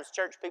sometimes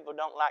church people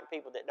don't like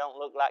people that don't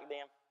look like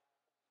them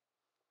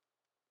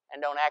and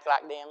don't act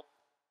like them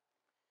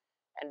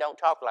and don't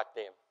talk like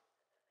them.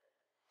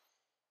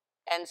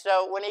 And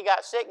so when he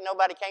got sick,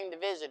 nobody came to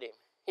visit him.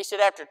 He said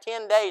after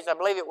 10 days, I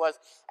believe it was,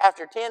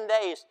 after 10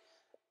 days,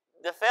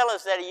 the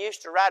fellas that he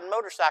used to ride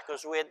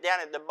motorcycles with down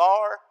at the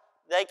bar,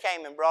 they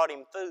came and brought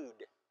him food.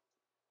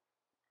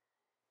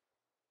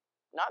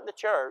 Not the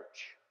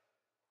church,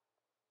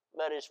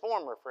 but his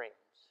former friends.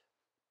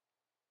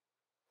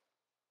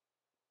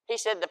 He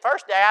said the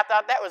first day I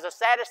thought that was the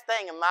saddest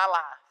thing in my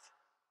life.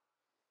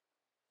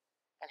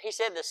 And he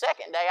said the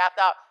second day I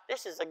thought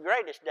this is the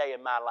greatest day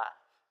of my life.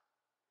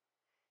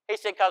 He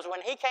said because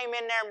when he came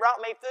in there and brought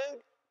me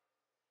food,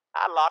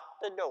 I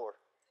locked the door.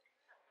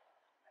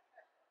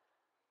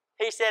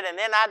 He said, and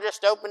then I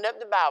just opened up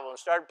the Bible and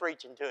started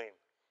preaching to him.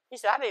 He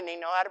said, I didn't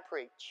even know how to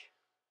preach.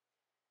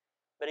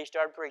 But he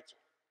started preaching.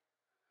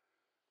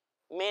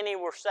 Many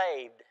were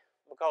saved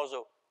because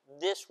of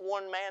this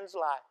one man's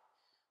life,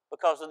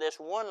 because of this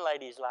one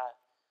lady's life,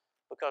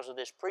 because of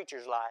this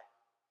preacher's life.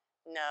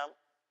 No,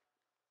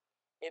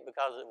 it's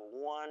because of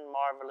one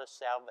marvelous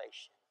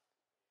salvation.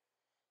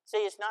 See,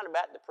 it's not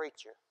about the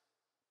preacher.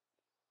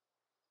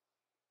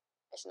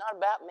 It's not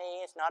about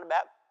me. It's not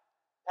about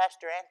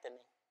Pastor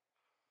Anthony.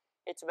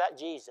 It's about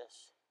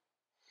Jesus.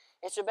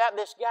 It's about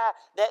this guy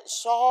that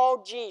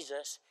saw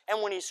Jesus,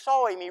 and when he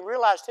saw him, he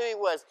realized who he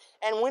was.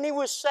 And when he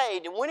was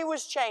saved, and when he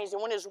was changed,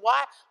 and when his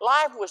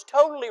life was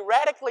totally,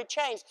 radically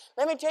changed,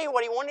 let me tell you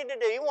what he wanted to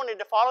do. He wanted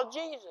to follow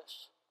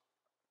Jesus.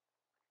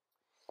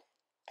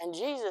 And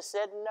Jesus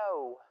said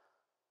no.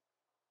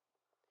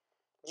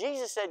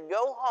 Jesus said,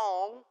 go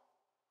home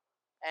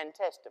and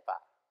testify.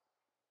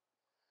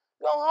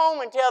 Go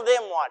home and tell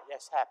them what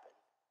has happened.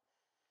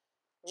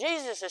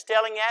 Jesus is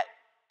telling that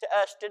to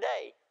us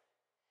today.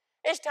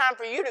 It's time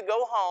for you to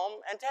go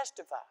home and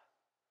testify.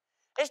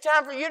 It's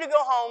time for you to go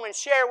home and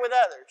share with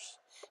others.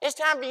 It's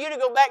time for you to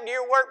go back to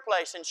your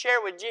workplace and share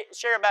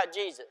about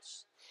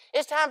Jesus.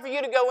 It's time for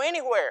you to go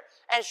anywhere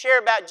and share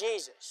about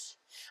Jesus.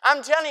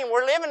 I'm telling you,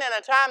 we're living in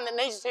a time that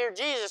needs to hear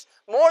Jesus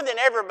more than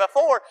ever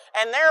before,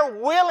 and they're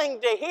willing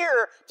to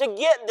hear to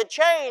get the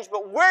change,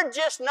 but we're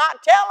just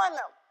not telling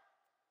them.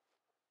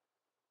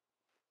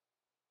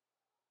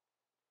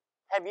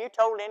 Have you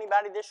told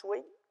anybody this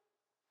week?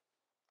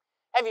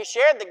 Have you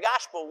shared the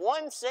gospel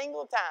one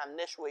single time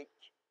this week?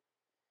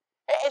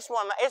 It's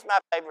my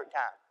favorite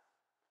time.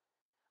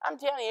 I'm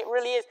telling you, it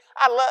really is.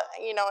 I love,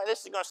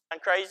 this is going to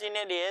sound crazy, and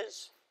it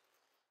is.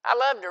 I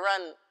love to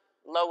run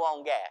low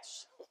on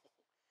gas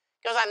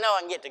because I know I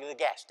can get to the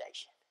gas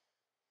station.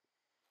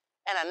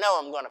 And I know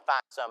I'm going to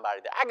find somebody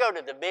there. I go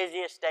to the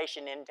busiest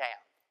station in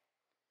town.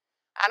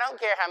 I don't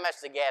care how much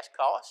the gas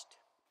costs.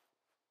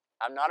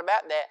 I'm not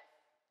about that.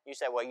 You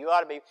say, well, you ought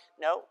to be.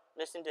 No,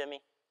 listen to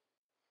me.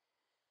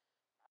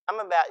 I'm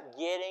about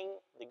getting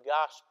the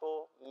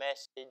gospel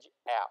message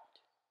out.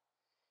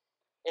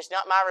 It's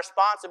not my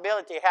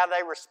responsibility how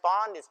they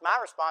respond. It's my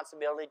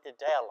responsibility to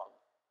tell them.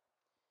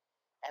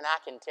 And I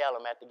can tell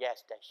them at the gas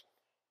station.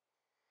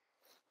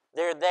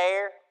 They're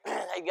there.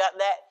 They got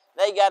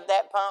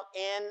that pump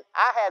in.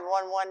 I had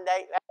one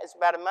day. It's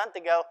about a month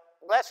ago.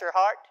 Bless her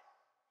heart.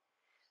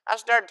 I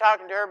started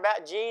talking to her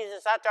about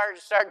Jesus. I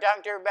started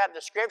talking to her about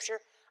the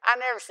Scripture. I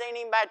never seen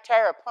anybody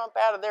tear a pump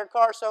out of their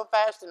car so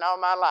fast in all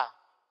my life.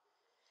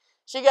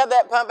 She got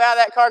that pump out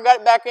of that car,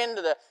 got it back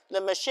into the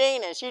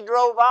machine, and she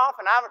drove off,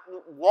 and I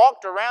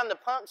walked around the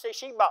pump. See,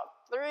 she bought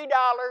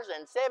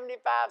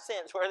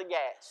 $3.75 worth of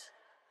gas.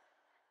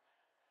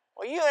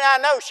 Well, you and I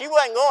know she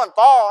wasn't going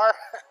far.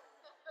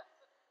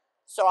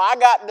 So I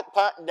got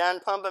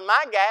done pumping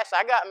my gas.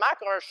 I got in my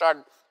car and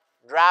started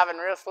driving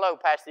real slow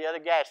past the other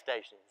gas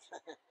stations.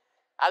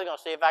 I was going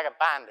to see if I could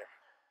find her.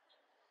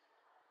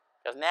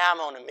 Because now I'm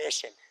on a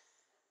mission.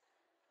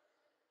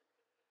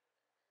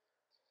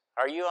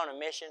 Are you on a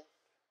mission?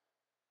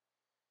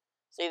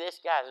 See, this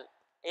guy,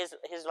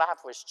 his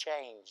life was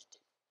changed.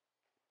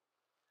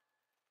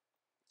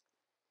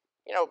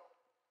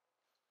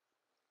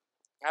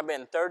 I've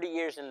been 30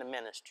 years in the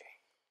ministry.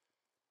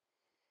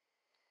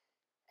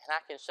 And I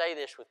can say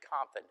this with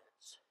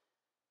confidence.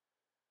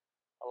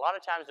 A lot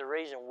of times the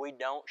reason we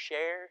don't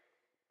share is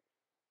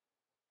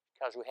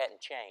because we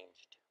hadn't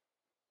changed.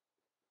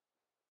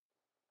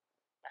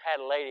 I had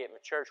a lady at my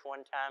church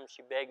one time.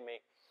 She begged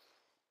me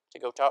to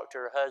go talk to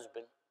her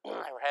husband. They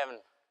were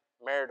having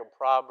marital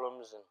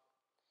problems, and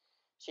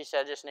she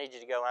said, I just need you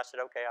to go. And I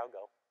said, okay, I'll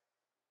go.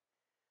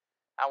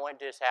 I went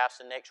to his house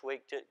the next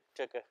week,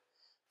 took a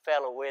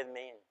fellow with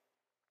me, and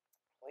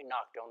we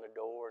knocked on the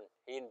door, and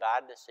he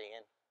invited us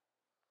in.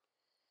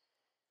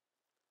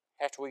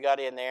 After we got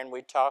in there and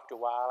we talked a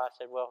while, I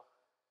said, well,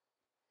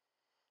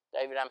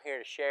 David, I'm here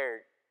to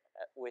share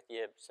with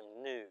you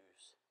some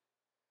news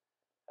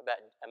about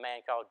a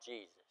man called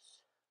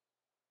Jesus.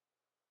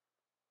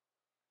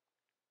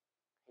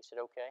 He said,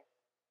 okay.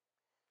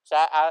 So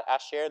I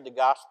shared the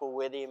gospel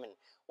with him and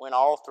went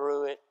all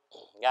through it,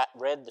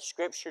 read the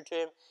Scripture to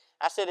him.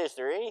 I said, is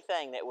there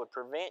anything that would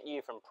prevent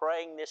you from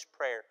praying this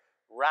prayer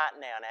right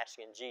now and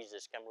asking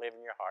Jesus to come live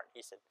in your heart?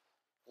 He said,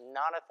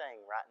 not a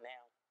thing right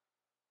now.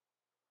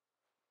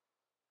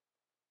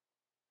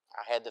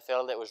 I had the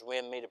fellow that was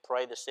with me to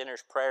pray the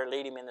sinner's prayer,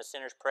 lead him in the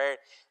sinner's prayer.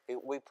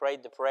 We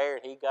prayed the prayer,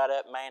 and he got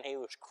up, man, he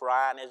was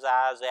crying his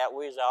eyes out.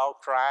 We was all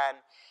crying,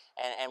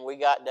 and we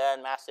got done.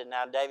 And I said,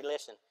 now, David,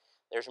 listen,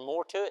 there's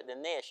more to it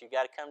than this. You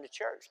got to come to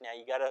church. Now,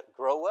 you got to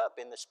grow up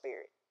in the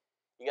Spirit.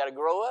 You got to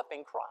grow up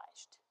in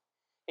Christ.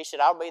 He said,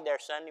 I'll be there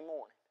Sunday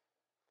morning.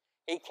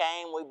 He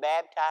came, we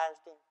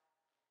baptized him.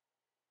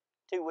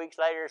 2 weeks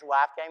later, his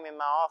wife came in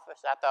my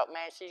office. I thought,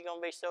 man, she's going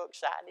to be so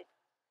excited.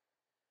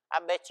 I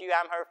bet you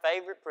I'm her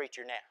favorite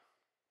preacher now.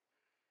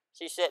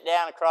 She sat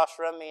down across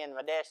from me in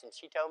my desk, and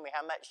she told me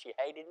how much she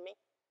hated me.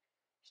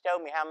 She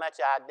told me how much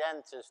I'd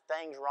done some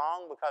things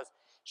wrong because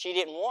she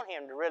didn't want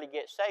him to really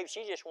get saved.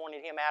 She just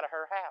wanted him out of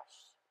her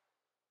house.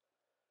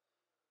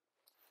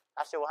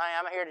 I said, well, honey,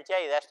 I'm here to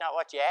tell you that's not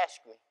what you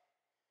asked me.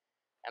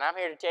 And I'm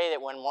here to tell you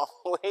that when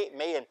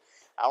me and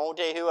I won't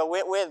tell you who I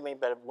went with me,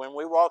 but when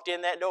we walked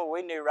in that door,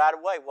 we knew right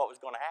away what was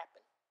going to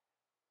happen.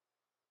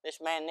 This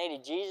man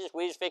needed Jesus.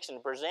 We was fixing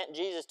to present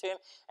Jesus to him,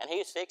 and he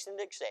was fixing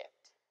to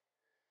accept.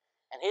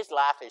 And his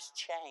life has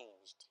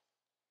changed.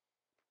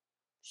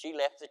 She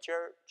left the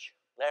church,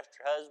 left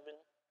her husband.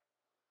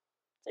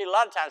 See, a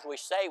lot of times we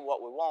say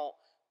what we want,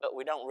 but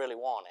we don't really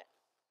want it.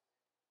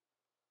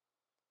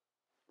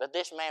 But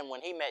this man,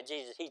 when he met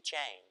Jesus, he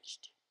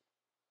changed.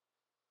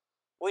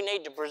 We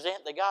need to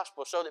present the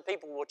gospel so that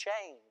people will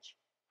change.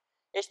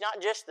 It's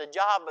not just the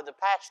job of the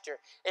pastor.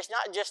 It's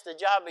not just the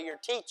job of your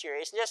teacher.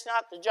 It's just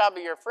not the job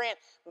of your friend,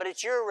 but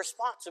it's your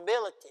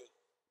responsibility.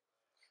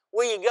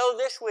 Will you go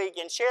this week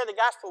and share the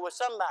gospel with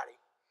somebody?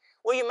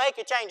 Will you make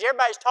a change?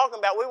 Everybody's talking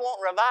about we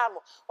want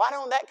revival. Why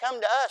don't that come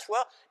to us?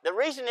 Well, the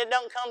reason it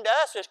don't come to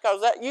us is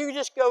because you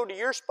just go to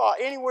your spot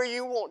anywhere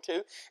you want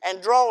to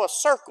and draw a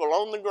circle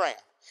on the ground.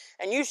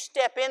 And you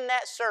step in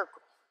that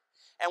circle.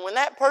 And when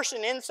that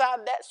person inside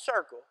that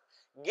circle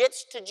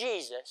gets to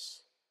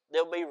Jesus,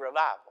 there'll be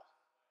revival.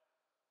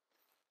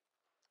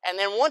 And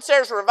then once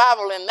there's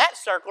revival in that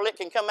circle, it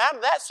can come out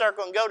of that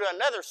circle and go to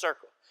another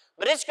circle.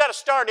 But it's got to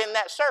start in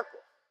that circle.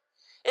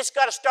 It's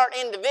got to start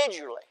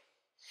individually.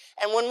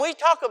 And when we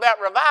talk about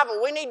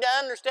revival, we need to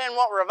understand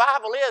what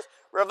revival is.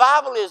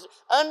 Revival is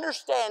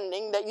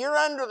understanding that you're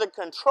under the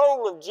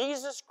control of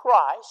Jesus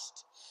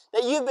Christ,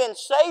 that you've been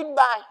saved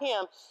by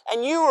Him,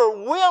 and you are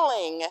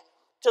willing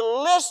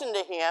to listen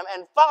to Him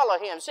and follow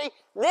Him. See,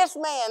 this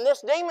man,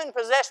 this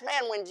demon-possessed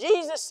man, when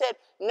Jesus said,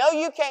 no,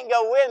 you can't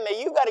go with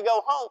me, you got to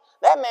go home,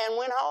 that man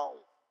went home.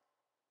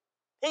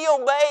 He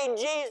obeyed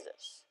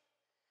Jesus.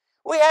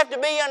 We have to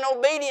be in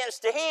obedience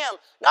to Him,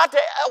 not to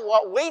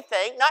what we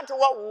think, not to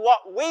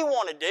what we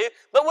want to do,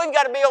 but we've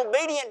got to be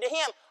obedient to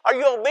Him. Are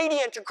you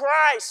obedient to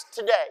Christ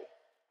today?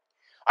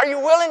 Are you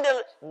willing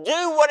to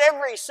do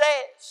whatever He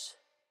says?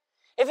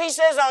 If He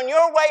says on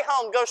your way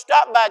home, go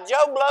stop by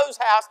Joe Blow's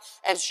house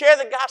and share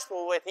the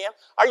gospel with him,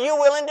 are you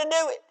willing to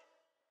do it?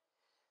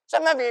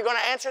 Some of you are going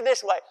to answer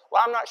this way,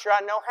 well, I'm not sure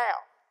I know how.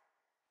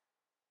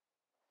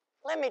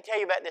 Let me tell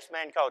you about this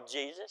man called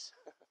Jesus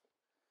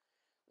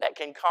that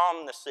can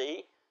calm the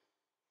sea,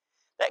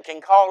 that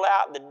can call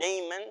out the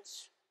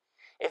demons.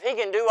 If He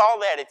can do all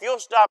that, if you'll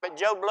stop at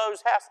Joe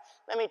Blow's house,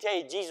 let me tell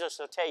you, Jesus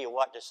will tell you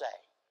what to say.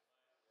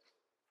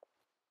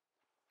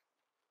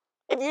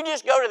 If you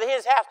just go to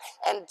his house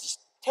and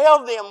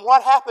tell them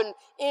what happened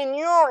in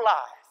your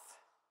life.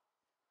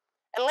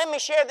 And let me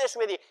share this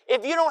with you.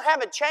 If you don't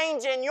have a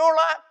change in your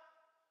life,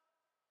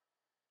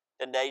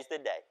 today's the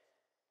day.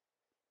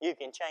 You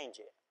can change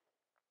it.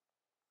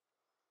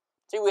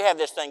 See, we have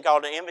this thing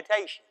called an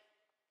invitation.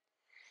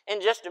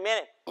 In just a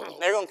minute,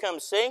 they're going to come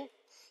sing.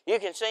 You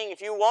can sing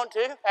if you want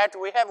to after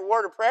we have a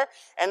word of prayer,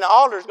 and the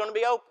altar is going to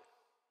be open.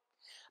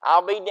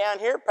 I'll be down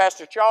here.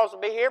 Pastor Charles will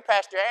be here.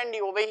 Pastor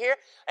Andy will be here.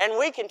 And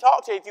we can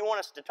talk to you if you want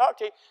us to talk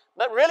to you.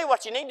 But really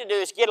what you need to do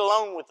is get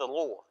alone with the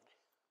Lord.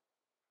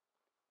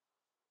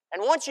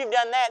 And once you've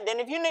done that, then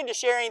if you need to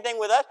share anything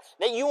with us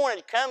that you want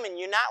to come and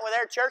unite with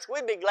our church,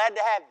 we'd be glad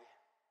to have you.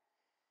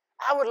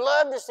 I would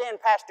love to send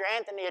Pastor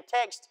Anthony a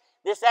text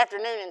this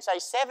afternoon and say,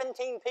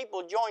 17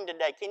 people joined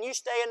today. Can you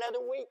stay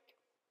another week?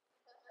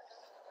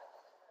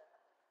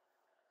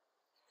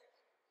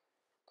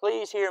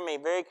 Please hear me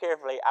very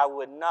carefully. I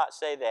would not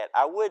say that.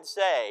 I would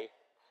say,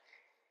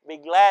 be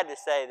glad to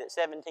say that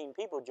 17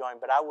 people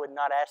joined, but I would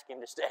not ask him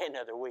to stay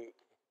another week.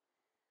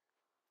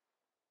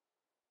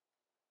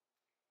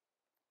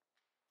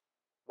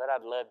 But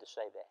I'd love to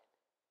say that.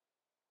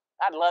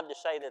 I'd love to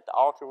say that the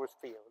altar was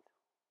filled.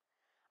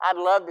 I'd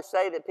love to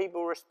say that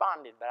people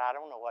responded, but I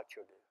don't know what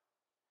you'll do.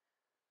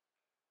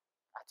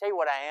 I'll tell you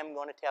what I am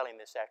going to tell him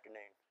this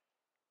afternoon.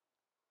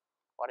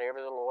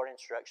 Whatever the Lord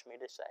instructs me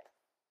to say,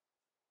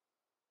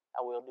 I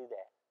will do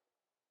that.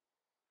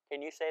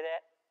 Can you say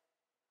that?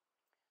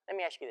 Let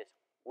me ask you this.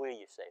 Will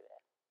you say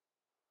that?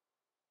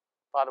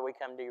 Father, we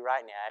come to you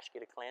right now. I ask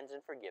you to cleanse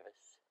and forgive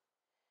us.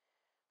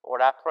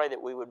 Lord, I pray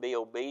that we would be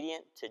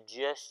obedient to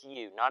just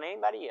you, not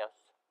anybody else.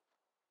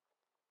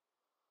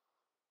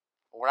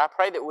 Lord, I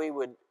pray that we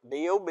would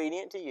be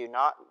obedient to you,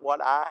 not what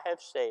I have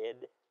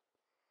said.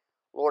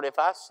 Lord, if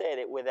I said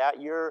it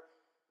without your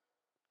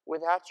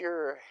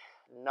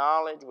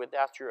knowledge,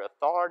 without your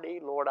authority,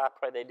 Lord, I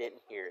pray they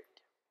didn't hear it.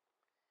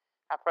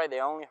 I pray they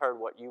only heard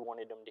what you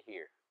wanted them to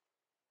hear.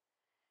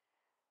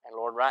 And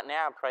Lord, right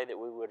now I pray that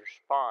we would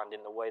respond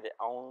in the way that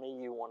only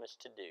you want us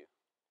to do.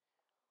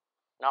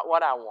 Not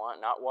what I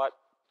want, not what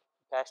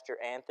Pastor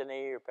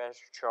Anthony or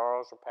Pastor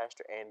Charles or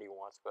Pastor Andy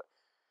wants, but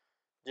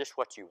just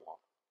what you want.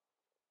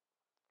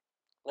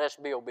 Let us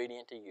be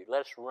obedient to you.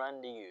 Let us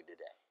run to you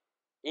today,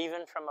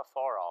 even from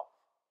afar off.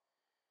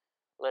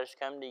 Let us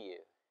come to you.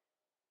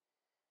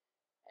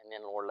 And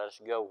then, Lord, let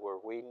us go where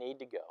we need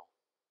to go,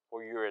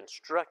 where you're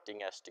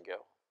instructing us to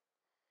go,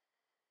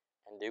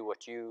 and do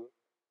what you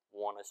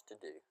want us to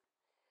do.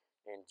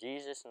 In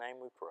Jesus' name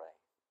we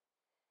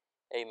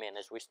pray. Amen.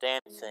 As we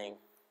stand and sing.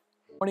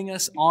 Joining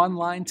us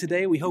online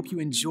today. We hope you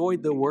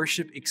enjoyed the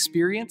worship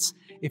experience.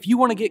 If you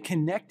want to get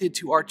connected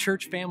to our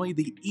church family,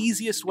 the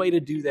easiest way to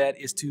do that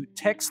is to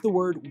text the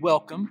word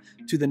welcome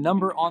to the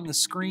number on the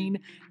screen.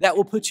 That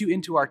will put you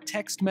into our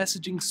text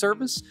messaging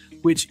service,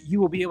 which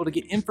you will be able to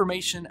get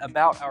information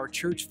about our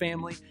church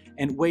family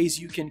and ways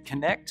you can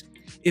connect.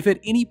 If at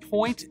any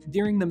point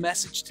during the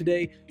message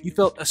today you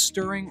felt a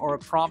stirring or a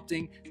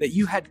prompting that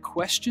you had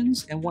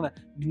questions and want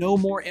to know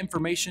more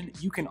information,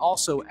 you can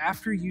also,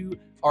 after you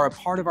are a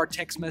part of our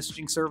text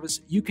messaging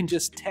service, you can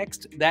just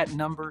text that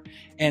number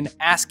and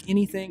ask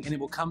anything, and it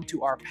will come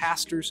to our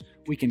pastors.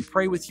 We can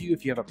pray with you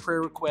if you have a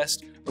prayer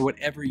request or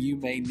whatever you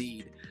may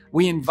need.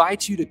 We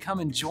invite you to come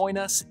and join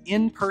us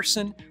in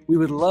person. We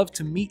would love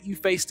to meet you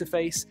face to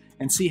face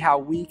and see how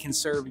we can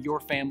serve your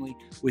family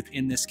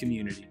within this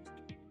community.